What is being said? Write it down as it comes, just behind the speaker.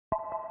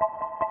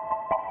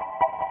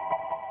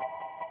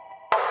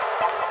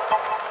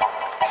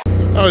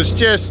I was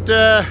just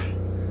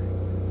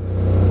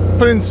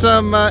putting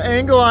some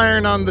angle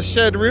iron on the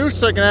shed roof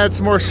so I can add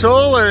some more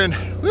solar, and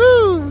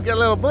woo, we got a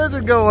little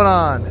blizzard going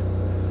on.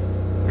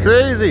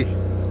 Crazy.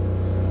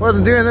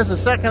 Wasn't doing this a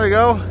second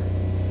ago.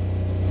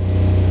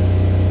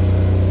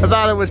 I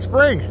thought it was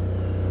spring.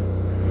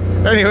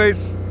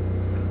 Anyways,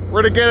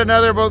 we're to get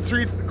another about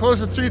close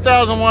to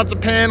 3,000 watts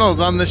of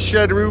panels on this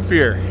shed roof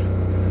here.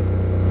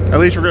 At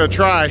least we're gonna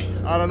try.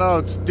 I don't know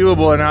if it's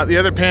doable or not. The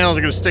other panels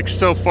are gonna stick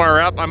so far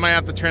up, I might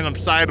have to turn them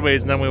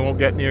sideways and then we won't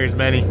get near as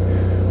many.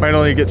 Might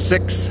only get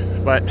 6,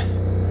 but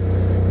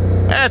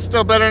that's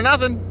still better than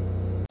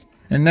nothing.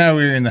 And now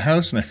we're in the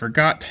house and I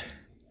forgot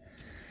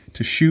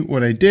to shoot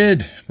what I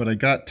did, but I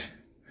got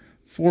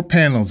 4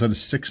 panels out of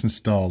 6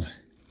 installed.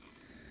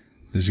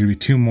 There's gonna be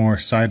 2 more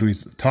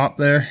sideways at the top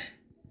there.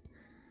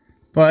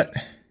 But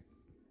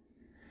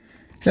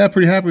yeah,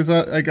 pretty happy with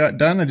what I got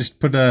done. I just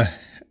put a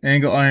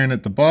angle iron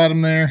at the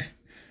bottom there,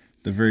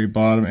 the very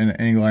bottom, and an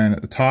angle iron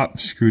at the top,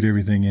 screwed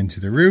everything into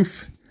the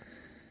roof.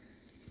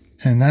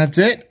 And that's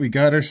it. We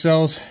got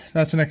ourselves,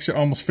 that's an extra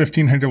almost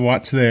 1,500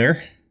 watts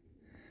there.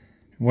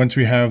 Once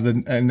we have the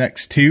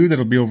next 2,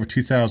 that'll be over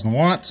 2,000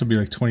 watts. It'll be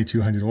like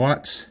 2,200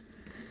 watts.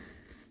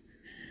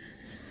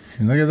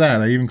 And look at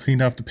that, I even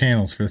cleaned off the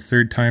panels for the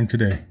 3rd time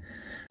today.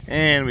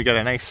 And we got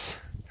a nice,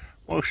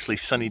 mostly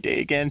sunny day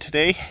again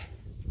today.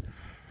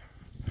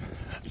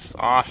 It's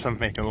awesome,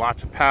 making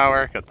lots of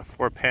power. Got the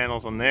 4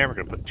 panels on there. We're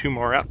gonna put 2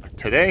 more up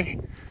today.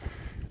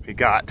 We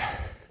got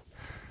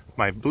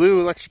my blue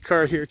electric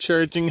car here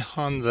charging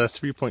on the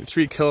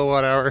 3.3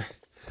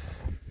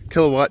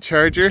 kilowatt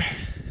charger.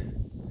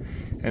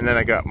 And then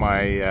I got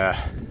my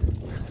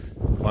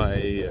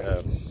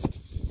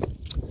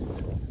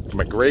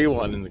my gray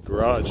one in the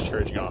garage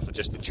charging off of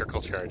just the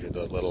trickle charger,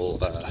 the little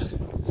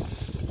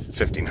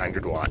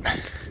 1,500 watt.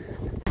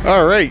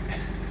 All right,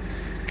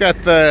 got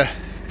the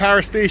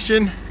power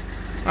station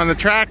on the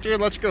tractor.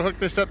 Let's go hook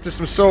this up to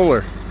some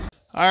solar.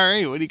 All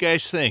right, what do you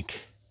guys think?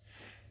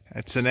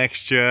 That's an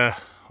extra,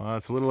 well,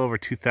 it's a little over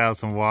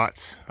 2,000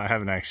 watts. I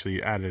haven't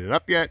actually added it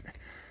up yet.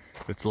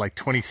 It's like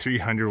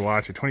 2,300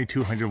 watts or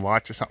 2,200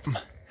 watts or something.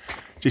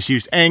 Just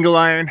used angle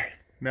iron,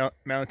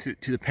 mounted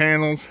it to the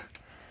panels,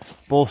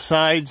 both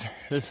sides.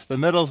 The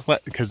middle,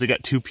 because they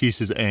got 2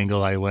 pieces of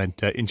angle, I went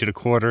 1.25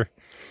 inches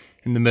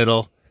in the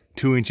middle,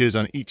 2 inches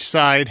on each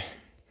side.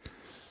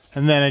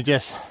 And then I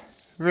just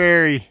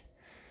very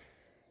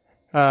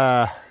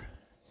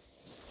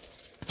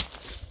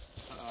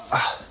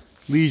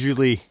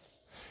leisurely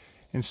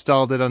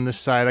installed it on this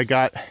side. I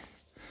got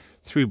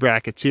 3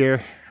 brackets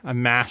here, a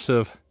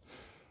massive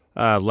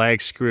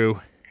lag screw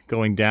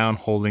going down,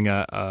 holding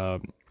a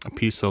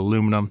piece of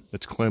aluminum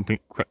that's clamping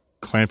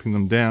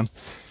them down.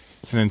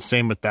 And then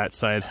same with that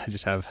side, I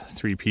just have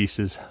 3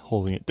 pieces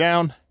holding it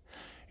down.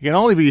 It can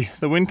only be,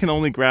 the wind can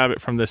only grab it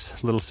from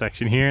this little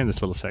section here and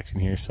this little section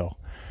here, so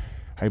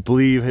I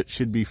believe it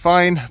should be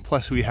fine.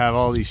 Plus we have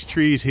all these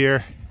trees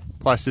here.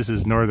 Plus this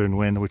is northern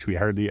wind, which we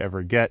hardly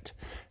ever get.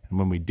 And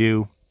when we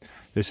do,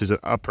 this is an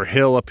upper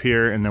hill up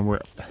here, and then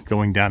we're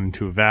going down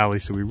into a valley,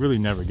 so we really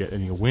never get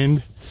any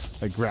wind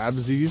that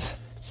grabs these.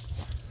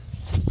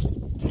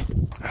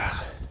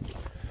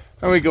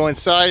 Then we go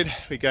inside.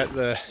 We got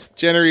the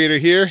generator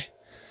here,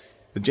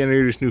 the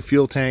generator's new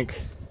fuel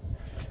tank,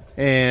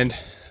 and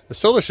the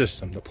solar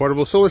system, the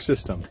portable solar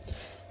system.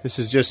 This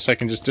is just so I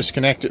can just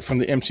disconnect it from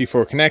the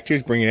MC4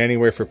 connectors, bring it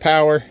anywhere for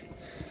power.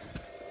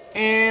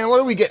 And what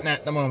are we getting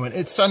at the moment?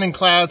 It's sun and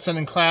cloud, sun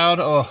and cloud.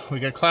 Oh,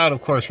 we got cloud,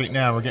 of course, right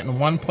now. We're getting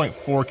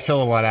 1.4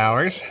 kilowatt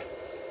hours.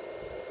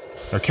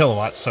 Or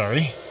kilowatts,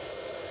 sorry.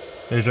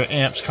 There's our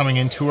amps coming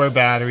into our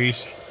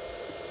batteries.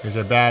 There's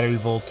our battery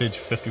voltage,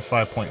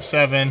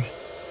 55.7.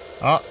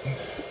 Oh,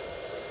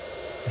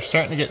 we're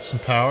starting to get some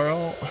power.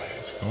 Oh,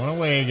 it's going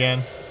away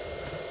again.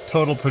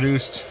 Total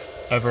produced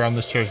ever on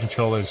this charge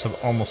controller is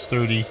almost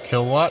 30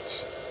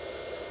 kilowatts.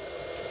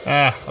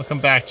 I'll come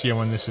back to you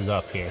when this is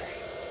up here.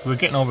 We were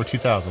getting over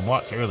 2,000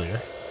 watts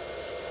earlier.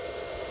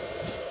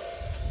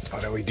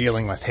 What are we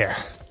dealing with here?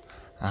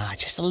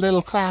 Just a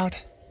little cloud.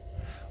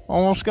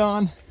 Almost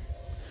gone.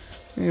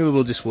 Maybe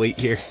we'll just wait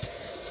here.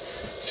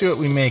 See what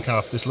we make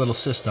off this little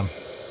system.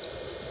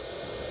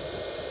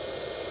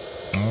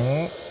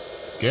 Oh,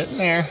 getting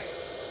there.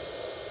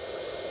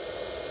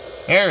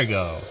 There we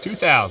go.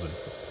 2,000.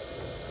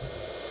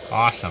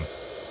 Awesome.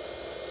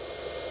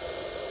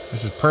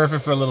 This is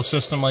perfect for a little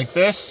system like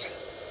this.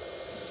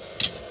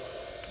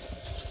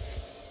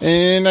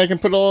 And I can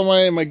put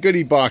all my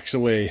goodie box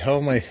away.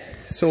 All my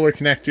solar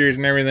connectors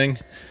and everything.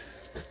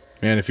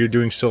 Man, if you're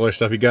doing solar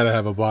stuff, you gotta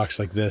have a box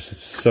like this.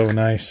 It's so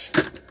nice.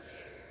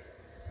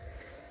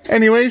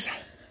 Anyways,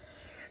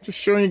 just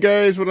showing you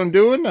guys what I'm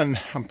doing, and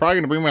I'm probably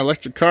gonna bring my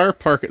electric car,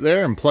 park it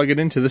there, and plug it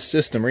into this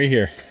system right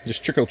here.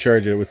 Just trickle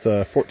charge it with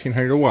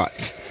 1,400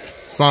 watts.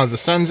 As long as the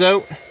sun's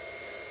out,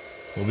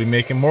 we'll be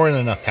making more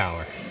than enough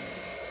power.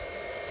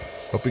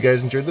 Hope you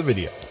guys enjoyed the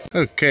video.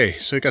 Okay,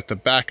 so we got the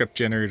backup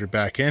generator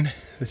back in.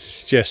 This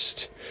is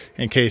just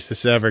in case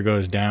this ever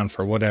goes down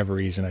for whatever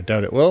reason. I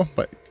doubt it will,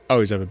 but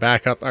always have a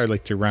backup. I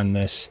like to run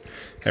this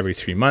every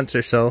 3 months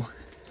or so.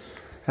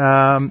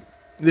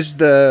 This is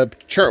the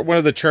one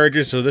of the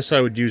chargers, so this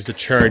I would use to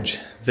charge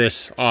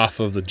this off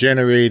of the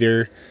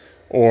generator,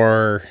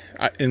 or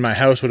in my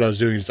house what I was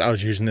doing is I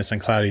was using this on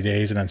cloudy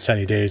days, and on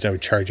sunny days I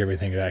would charge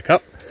everything back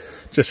up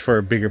just for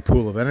a bigger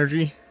pool of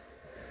energy.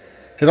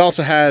 It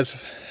also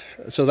has,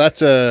 so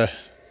that's a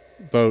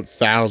about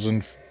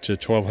 1,000 to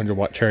 1,200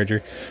 watt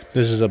charger.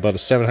 This is about a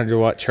 700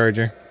 watt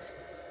charger,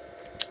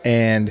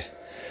 and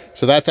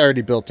so that's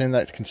already built in.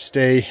 That can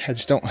stay. I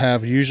just don't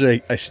have,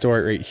 usually I store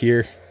it right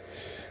here,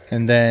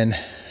 and then,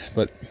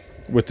 but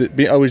with it I'm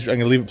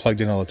gonna leave it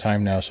plugged in all the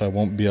time now, so I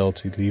won't be able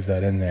to leave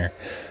that in there,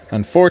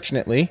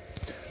 unfortunately.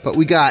 But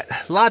we got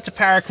lots of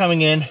power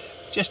coming in,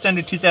 just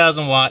under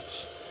 2,000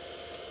 watts.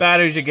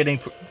 Batteries are getting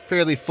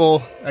fairly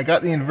full. I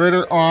got the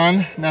inverter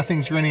on,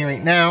 nothing's running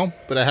right now,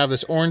 but I have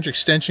this orange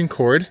extension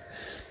cord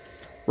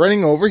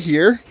running over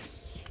here.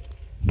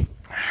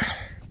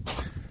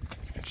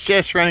 It's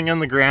just running on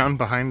the ground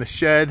behind the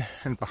shed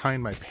and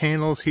behind my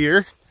panels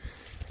here.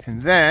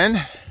 And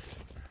then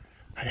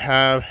I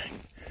have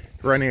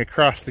running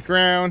across the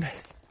ground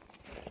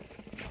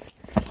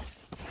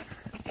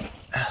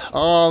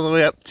all the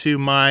way up to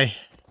my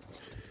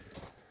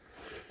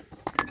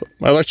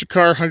electric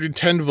car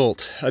 110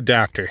 volt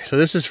adapter. So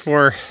this is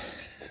for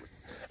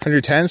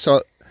 110.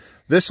 So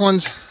this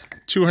one's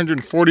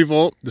 240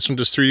 volt. This one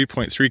does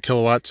 3.3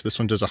 kilowatts. This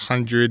one does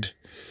 100.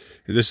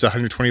 This is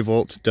 120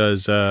 volt.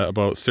 Does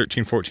about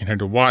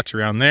 1,400 watts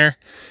around there.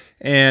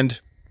 And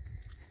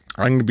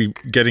I'm going to be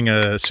getting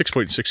a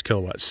 6.6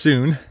 kilowatts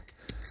soon,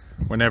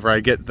 whenever I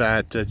get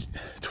that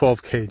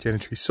 12K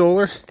Gen3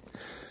 solar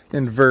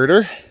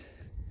inverter.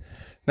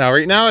 Now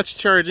right now it's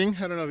charging.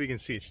 I don't know if you can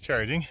see it's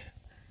charging.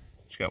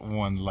 It's got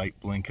one light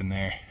blinking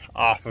there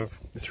off of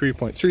the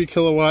 3.3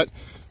 kilowatt.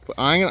 But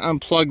I'm going to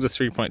unplug the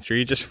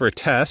 3.3 just for a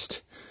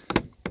test.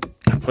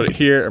 I'll put it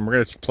here, and we're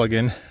going to plug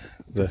in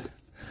the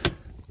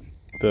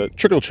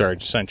trickle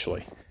charge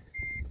essentially.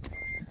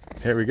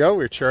 Here we go,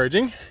 we're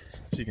charging,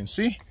 as you can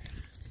see.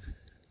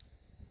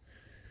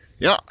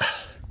 Yeah.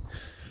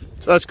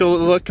 So let's go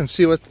look and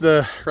see what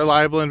the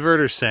reliable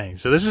inverter is saying.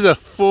 So this is a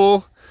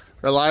full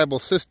reliable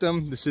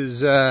system. This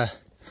is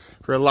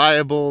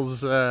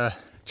Reliable's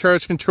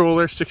charge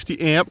controller,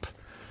 60 amp,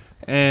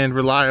 and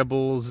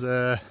Reliable's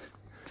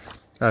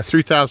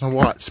 3,000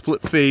 watt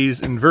split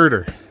phase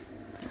inverter.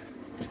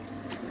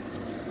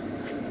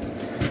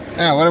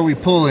 Now what are we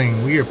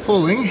pulling? We are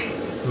pulling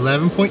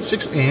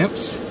 11.6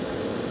 amps,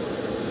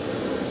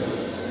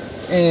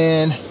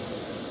 and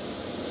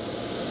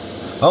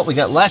oh, we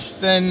got less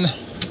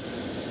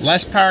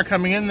power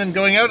coming in than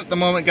going out at the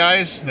moment,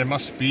 guys. There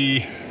must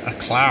be a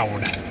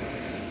cloud.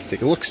 Let's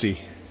take a look-see.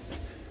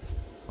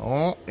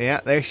 Oh, yeah,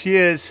 there she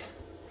is.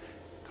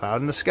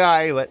 Cloud in the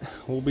sky, but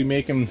we'll be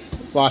making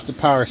lots of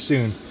power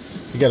soon.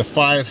 We got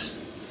a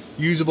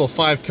usable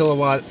 5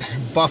 kilowatt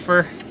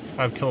buffer,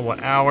 5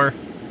 kilowatt hour.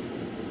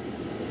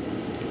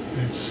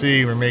 Let's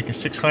see, we're making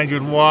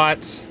 600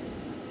 watts.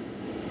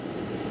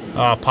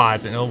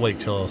 Pause it, and it'll wait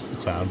till the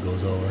cloud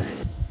goes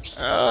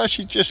over.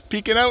 She's just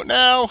peeking out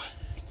now.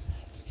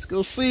 Let's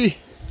go see.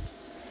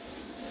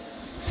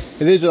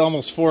 It is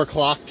almost 4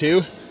 o'clock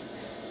too.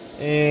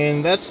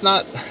 And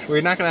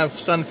we're not gonna have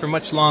sun for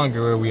much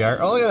longer where we are.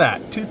 Oh, look at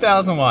that,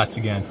 2,000 watts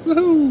again.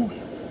 Woohoo!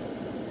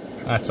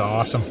 That's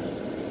awesome.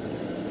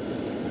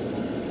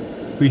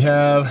 We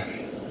have,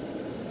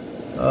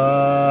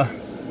 about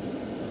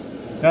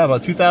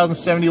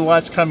 2,070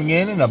 watts coming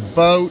in, and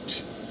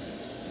about,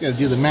 gotta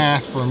do the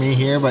math for me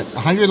here, but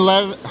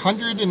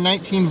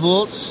 119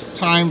 volts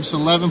times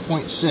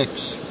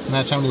 11.6, and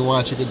that's how many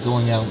watts you get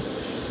going out.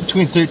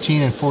 Between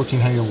 1,300 and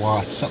 1,400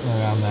 watts, something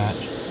around that.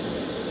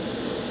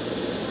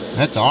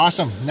 That's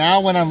awesome. Now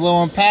when I'm low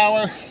on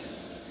power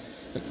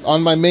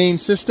on my main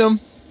system,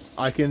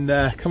 I can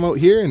come out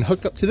here and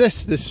hook up to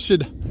this.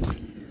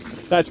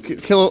 That's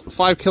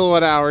 5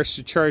 kilowatt hours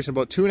to charge in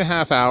about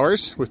 2.5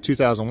 hours with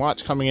 2,000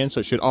 watts coming in, so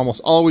it should almost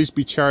always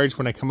be charged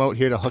when I come out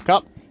here to hook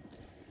up.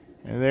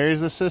 And there's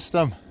the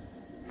system.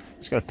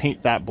 Just gotta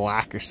paint that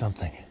black or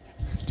something.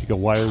 Take a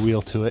wire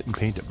wheel to it and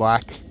paint it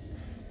black.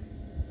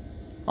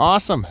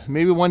 Awesome.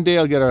 Maybe one day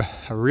I'll get a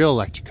real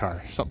electric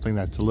car, something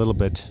that's a little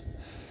bit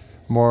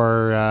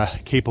more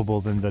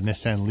capable than the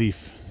Nissan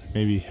Leaf.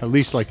 Maybe at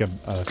least like a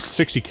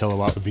 60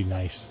 kilowatt would be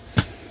nice.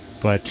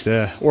 But,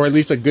 or at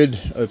least a good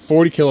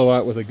 40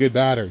 kilowatt with a good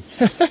battery.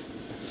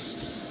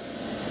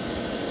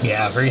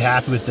 Yeah, very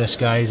happy with this,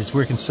 guys. It's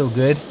working so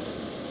good.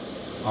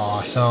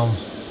 Awesome.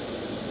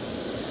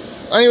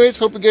 Anyways,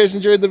 hope you guys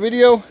enjoyed the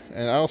video,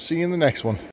 and I'll see you in the next one.